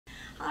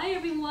Hi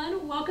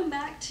everyone, welcome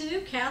back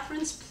to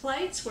Catherine's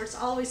Plates, where it's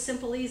always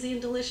simple, easy,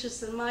 and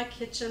delicious in my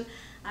kitchen.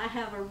 I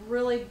have a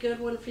really good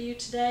one for you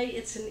today.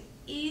 It's an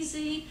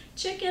easy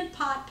chicken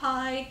pot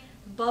pie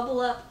bubble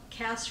up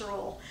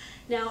casserole.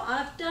 Now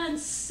I've done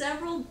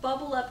several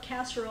bubble up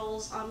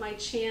casseroles on my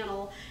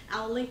channel.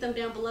 I'll link them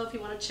down below if you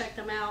want to check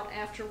them out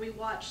after we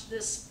watch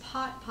this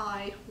pot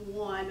pie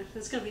one.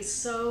 It's going to be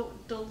so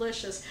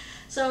delicious.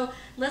 So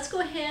let's go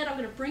ahead. I'm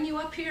going to bring you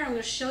up here. I'm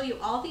going to show you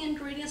all the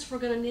ingredients we're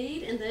going to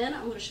need, and then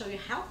I'm going to show you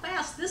how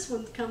fast this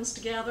one comes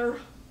together.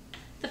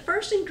 The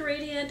first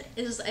ingredient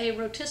is a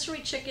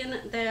rotisserie chicken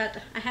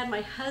that I had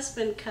my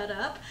husband cut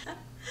up.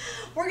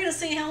 We're going to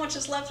see how much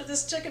is left of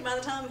this chicken by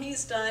the time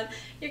he's done.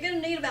 You're going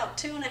to need about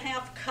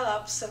 2.5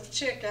 cups of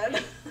chicken.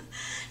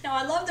 Now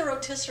I love the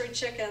rotisserie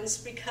chickens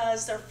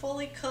because they're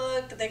fully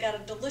cooked, they got a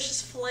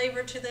delicious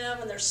flavor to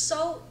them, and they're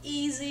so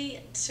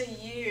easy to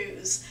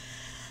use.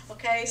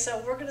 Okay,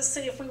 so we're going to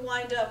see if we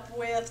wind up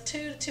with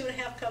 2 to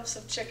 2.5 cups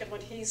of chicken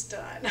when he's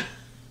done.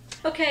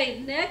 Okay,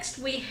 next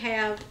we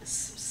have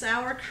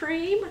sour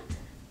cream,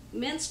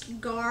 minced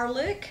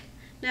garlic.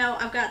 Now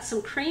I've got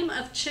some cream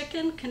of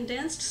chicken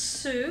condensed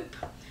soup.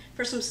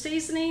 For some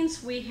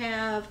seasonings we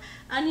have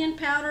onion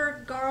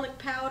powder, garlic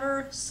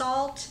powder,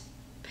 salt,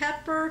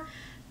 pepper.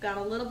 Got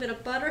a little bit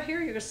of butter here.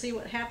 You're going to see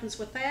what happens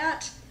with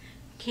that.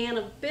 Can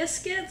of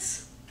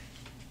biscuits.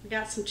 We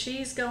got some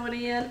cheese going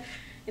in.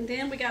 And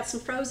then we got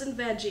some frozen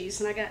veggies.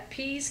 And I got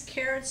peas,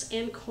 carrots,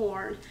 and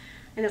corn.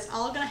 And it's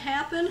all going to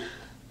happen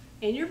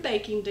in your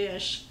baking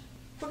dish.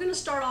 We're going to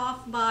start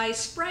off by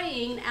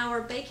spraying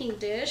our baking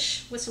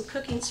dish with some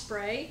cooking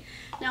spray.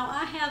 Now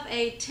I have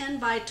a 10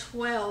 by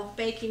 12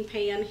 baking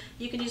pan.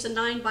 You can use a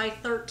 9 by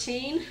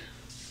 13,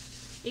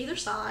 either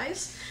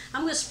size.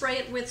 I'm going to spray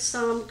it with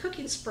some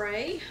cooking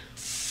spray.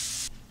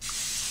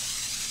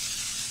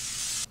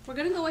 We're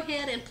going to go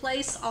ahead and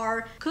place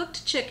our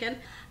cooked chicken.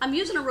 I'm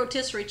using a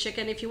rotisserie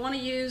chicken. If you want to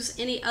use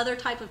any other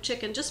type of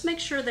chicken, just make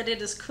sure that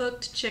it is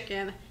cooked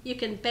chicken. You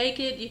can bake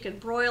it, you can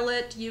broil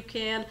it, you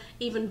can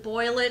even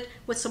boil it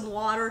with some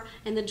water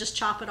and then just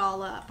chop it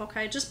all up,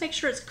 okay? Just make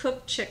sure it's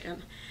cooked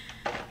chicken.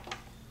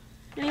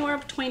 Anywhere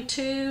between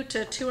 2 to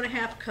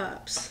 2.5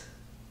 cups.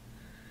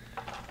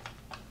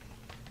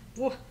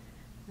 Whoa,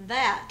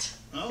 that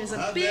is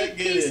a big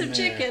piece of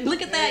chicken.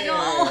 Look at that,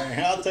 y'all.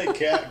 I'll take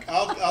care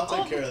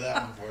of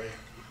that one for you.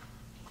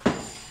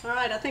 All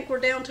right, I think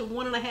we're down to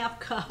 1.5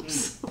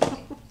 cups.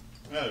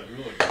 That is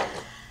really good.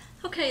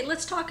 Okay,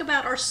 let's talk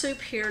about our soup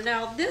here.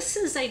 Now, this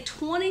is a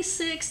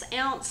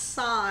 26-ounce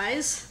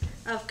size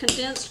of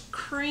condensed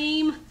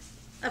cream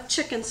of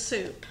chicken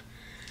soup.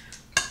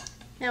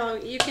 Now,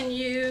 you can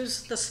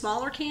use the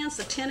smaller cans,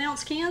 the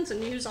 10-ounce cans,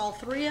 and use all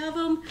 3 of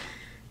them.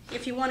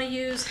 If you want to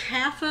use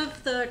half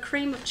of the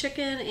cream of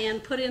chicken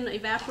and put in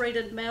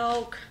evaporated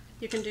milk,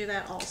 you can do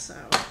that also.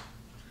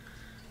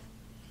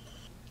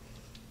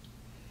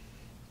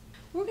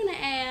 We're going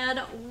to add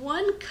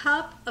 1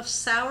 cup of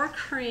sour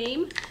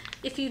cream.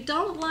 If you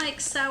don't like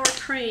sour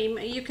cream,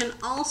 you can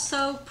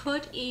also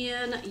put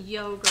in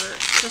yogurt,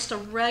 just a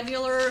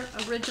regular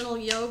original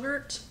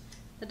yogurt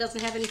that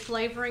doesn't have any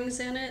flavorings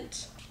in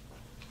it.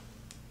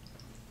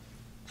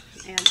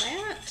 Add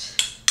that.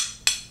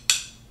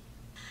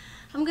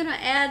 I'm going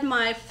to add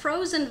my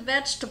frozen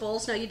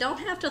vegetables. Now you don't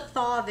have to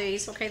thaw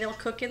these, okay, they'll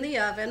cook in the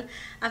oven.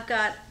 I've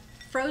got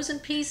frozen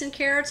peas and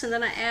carrots, and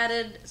then I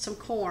added some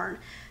corn.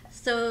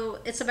 So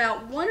it's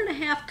about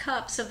 1.5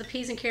 cups of the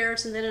peas and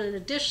carrots and then an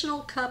additional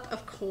cup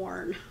of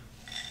corn.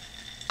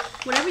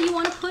 Whatever you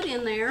want to put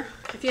in there.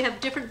 If you have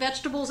different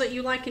vegetables that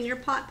you like in your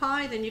pot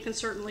pie, then you can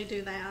certainly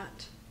do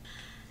that.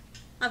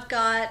 I've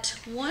got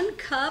 1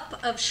 cup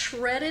of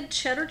shredded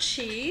cheddar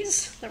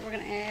cheese that we're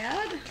going to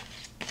add.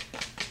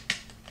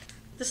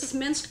 This is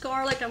minced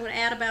garlic. I'm going to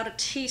add about a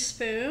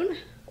teaspoon.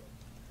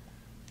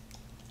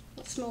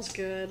 That smells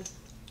good.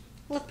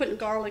 I love putting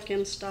garlic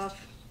in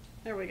stuff.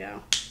 There we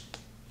go.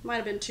 Might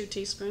have been 2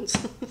 teaspoons.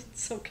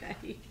 It's okay.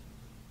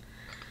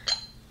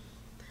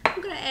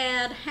 I'm going to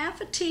add half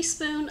a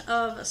teaspoon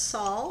of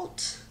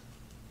salt.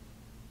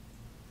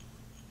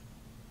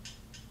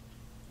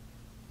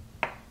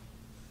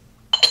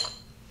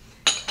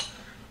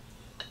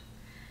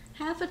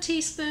 Half a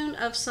teaspoon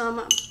of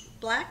some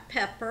black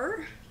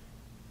pepper.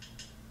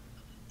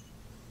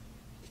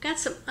 I've got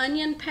some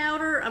onion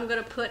powder. I'm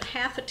going to put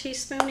half a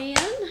teaspoon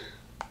in.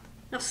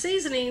 Now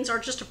seasonings are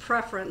just a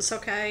preference,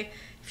 okay?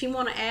 If you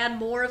want to add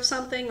more of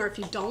something, or if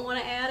you don't want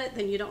to add it,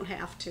 then you don't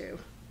have to.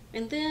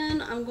 And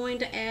then I'm going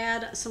to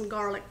add some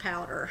garlic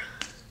powder.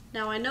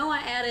 Now I know I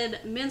added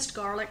minced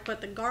garlic, but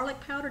the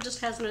garlic powder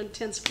just has an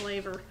intense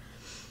flavor.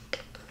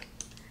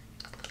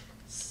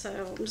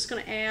 So I'm just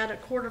going to add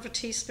 1/4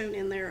 teaspoon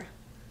in there.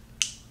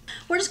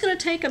 We're just going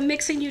to take a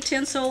mixing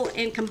utensil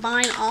and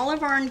combine all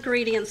of our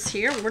ingredients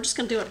here. We're just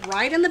going to do it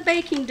right in the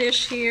baking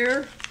dish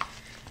here.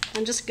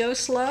 And just go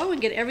slow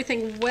and get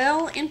everything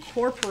well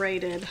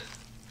incorporated.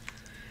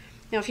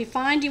 Now if you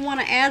find you want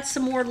to add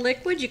some more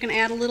liquid, you can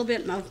add a little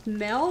bit of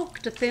milk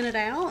to thin it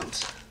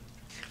out,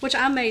 which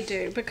I may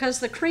do because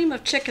the cream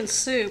of chicken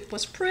soup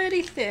was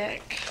pretty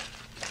thick.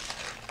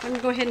 I'm going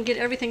to go ahead and get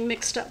everything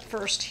mixed up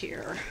first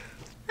here.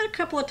 Add a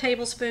couple of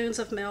tablespoons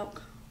of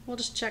milk. We'll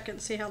just check it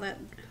and see how that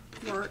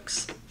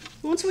works.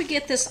 Once we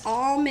get this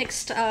all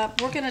mixed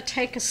up, we're going to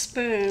take a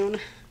spoon.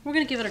 We're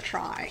going to give it a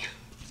try.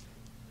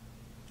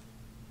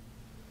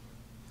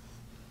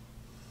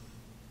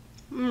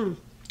 Oh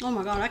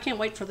my God, I can't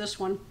wait for this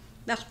one.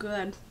 That's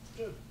good.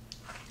 Good.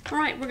 All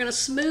right, we're going to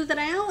smooth it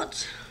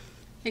out.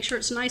 Make sure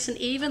it's nice and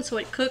even so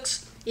it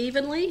cooks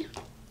evenly.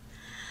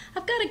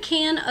 I've got a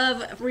can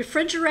of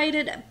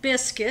refrigerated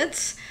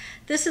biscuits.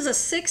 This is a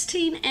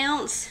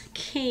 16-ounce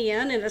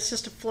can, and it's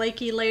just a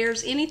flaky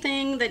layers,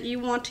 anything that you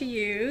want to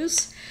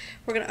use.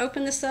 We're going to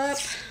open this up.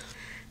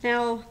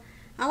 Now,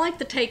 I like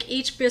to take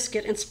each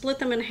biscuit and split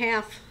them in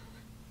half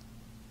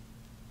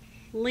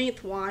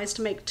lengthwise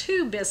to make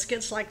 2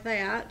 biscuits like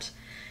that.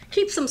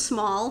 Keeps them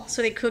small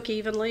so they cook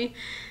evenly.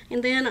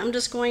 And then I'm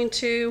just going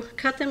to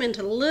cut them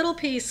into little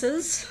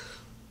pieces.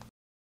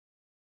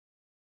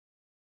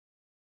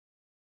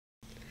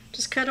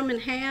 Just cut them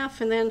in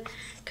half and then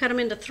cut them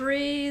into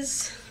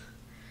 3s.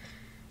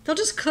 They'll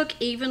just cook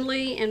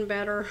evenly and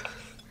better.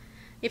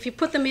 If you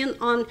put them in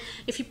on,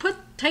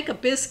 take a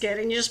biscuit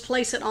and you just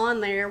place it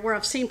on there, where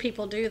I've seen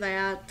people do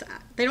that,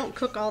 they don't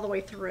cook all the way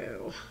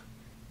through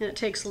and it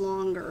takes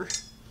longer.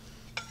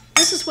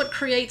 This is what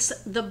creates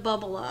the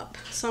bubble up.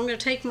 So I'm going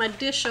to take my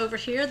dish over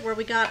here where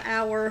we got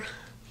our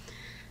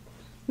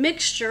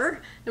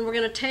mixture, and we're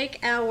going to take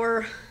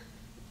our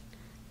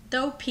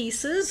dough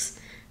pieces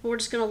and we're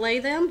just going to lay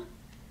them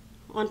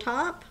on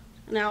top.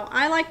 Now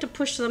I like to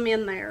push them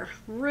in there,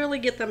 really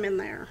get them in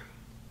there.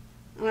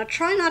 And I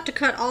try not to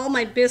cut all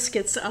my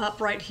biscuits up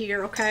right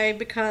here, okay,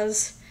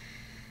 because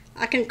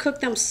I can cook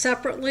them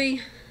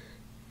separately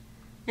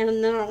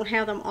and then I don't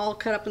have them all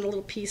cut up into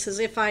little pieces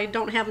if I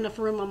don't have enough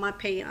room on my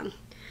pan.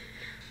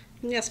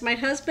 Yes, my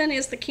husband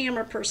is the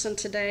camera person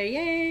today.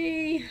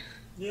 Yay!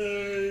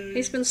 Yay!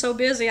 He's been so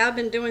busy. I've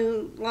been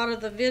doing a lot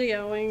of the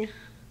videoing,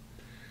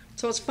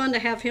 so it's fun to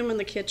have him in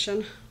the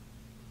kitchen.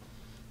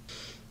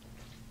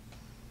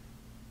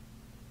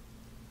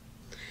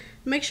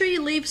 Make sure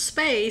you leave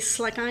space,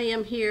 like I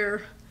am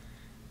here,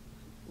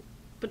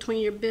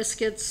 between your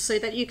biscuits so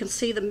that you can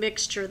see the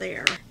mixture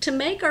there. To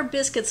make our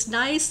biscuits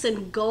nice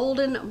and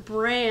golden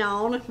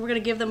brown, we're going to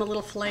give them a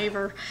little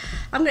flavor.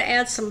 I'm going to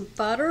add some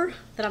butter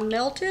that I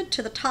melted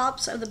to the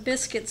tops of the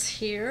biscuits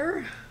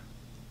here.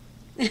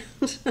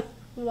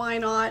 Why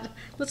not?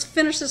 Let's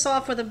finish this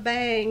off with a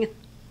bang.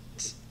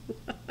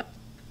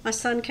 My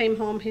son came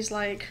home, he's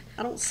like,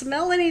 I don't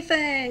smell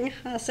anything.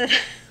 I said,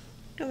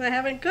 because I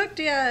haven't cooked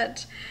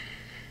yet.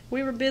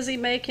 We were busy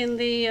making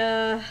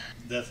the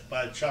Death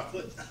by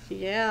chocolate?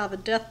 Yeah, the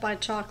death by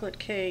chocolate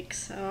cake.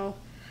 So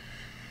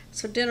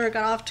dinner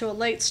got off to a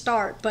late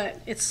start,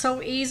 but it's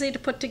so easy to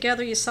put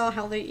together. You saw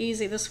how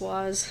easy this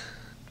was.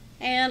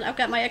 And I've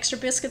got my extra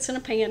biscuits in a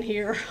pan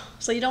here,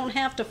 so you don't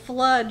have to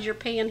flood your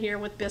pan here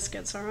with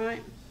biscuits, all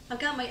right? I've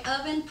got my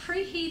oven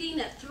preheating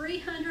at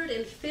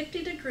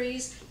 350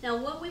 degrees. Now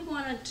what we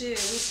want to do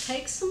is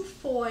take some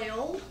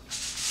foil.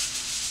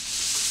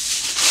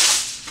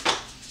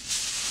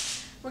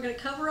 We're going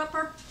to cover up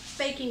our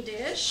baking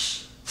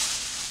dish.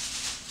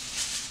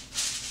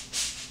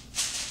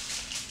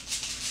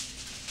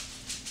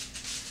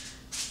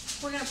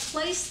 We're going to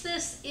place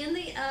this in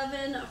the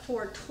oven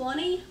for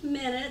 20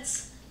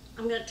 minutes.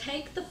 I'm going to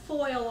take the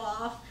foil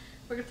off.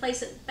 We're going to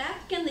place it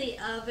back in the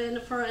oven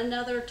for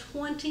another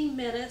 20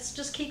 minutes.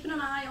 Just keeping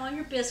an eye on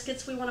your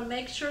biscuits. We want to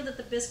make sure that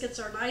the biscuits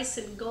are nice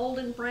and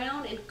golden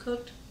brown and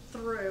cooked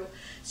through.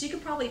 So you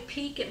can probably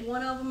peek at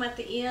one of them at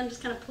the end,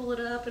 just kind of pull it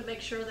up and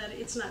make sure that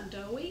it's not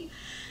doughy.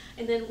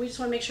 And then we just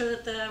want to make sure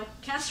that the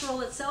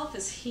casserole itself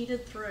is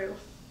heated through.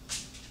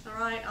 All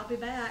right, I'll be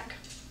back.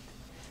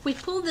 We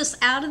pulled this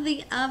out of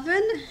the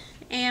oven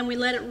and we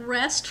let it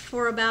rest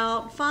for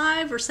about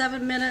 5 or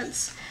 7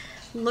 minutes.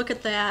 Look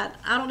at that.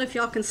 I don't know if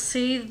y'all can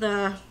see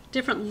the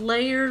different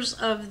layers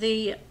of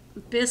the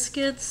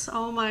biscuits.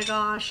 Oh my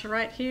gosh,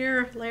 right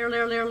here, layer,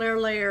 layer, layer, layer,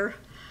 layer.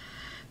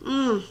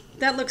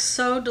 That looks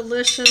so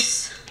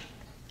delicious.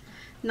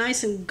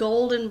 Nice and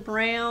golden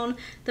brown.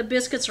 The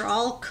biscuits are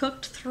all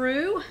cooked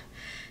through. I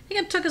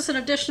think it took us an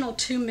additional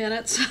 2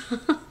 minutes.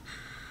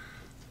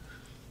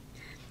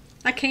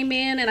 I came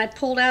in and I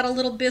pulled out a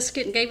little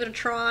biscuit and gave it a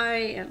try,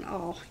 and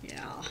oh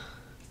yeah,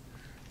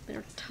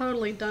 they're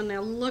totally done now.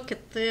 Look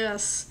at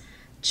this.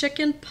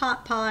 Chicken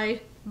pot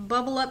pie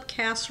bubble up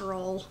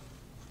casserole.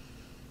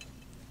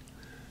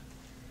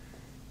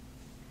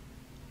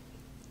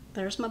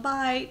 There's my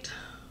bite.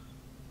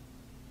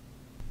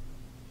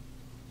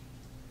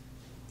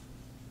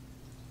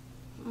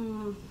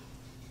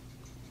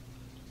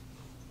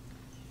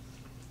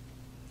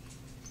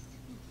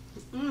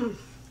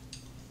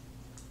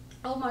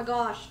 Oh my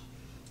gosh,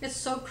 it's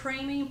so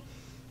creamy.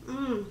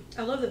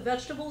 I love the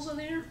vegetables in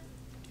there.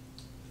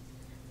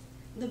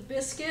 The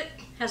biscuit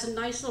has a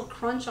nice little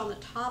crunch on the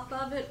top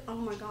of it. Oh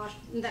my gosh,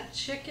 and that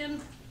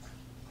chicken.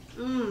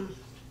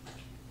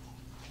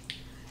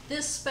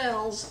 This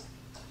spells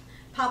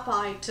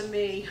Popeye to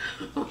me.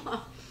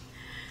 All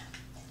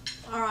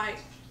right,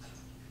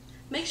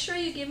 Make sure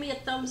you give me a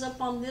thumbs up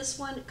on this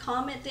one,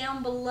 comment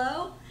down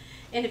below.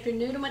 And if you're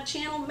new to my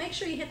channel, make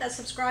sure you hit that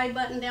subscribe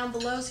button down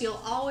below so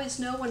you'll always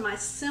know when my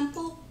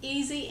simple,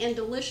 easy, and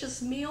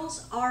delicious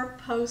meals are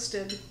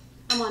posted.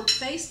 I'm on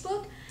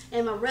Facebook,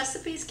 and my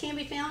recipes can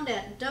be found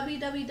at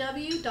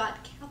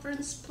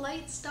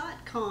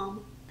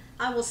www.catherinesplates.com.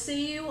 I will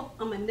see you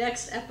on my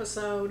next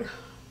episode.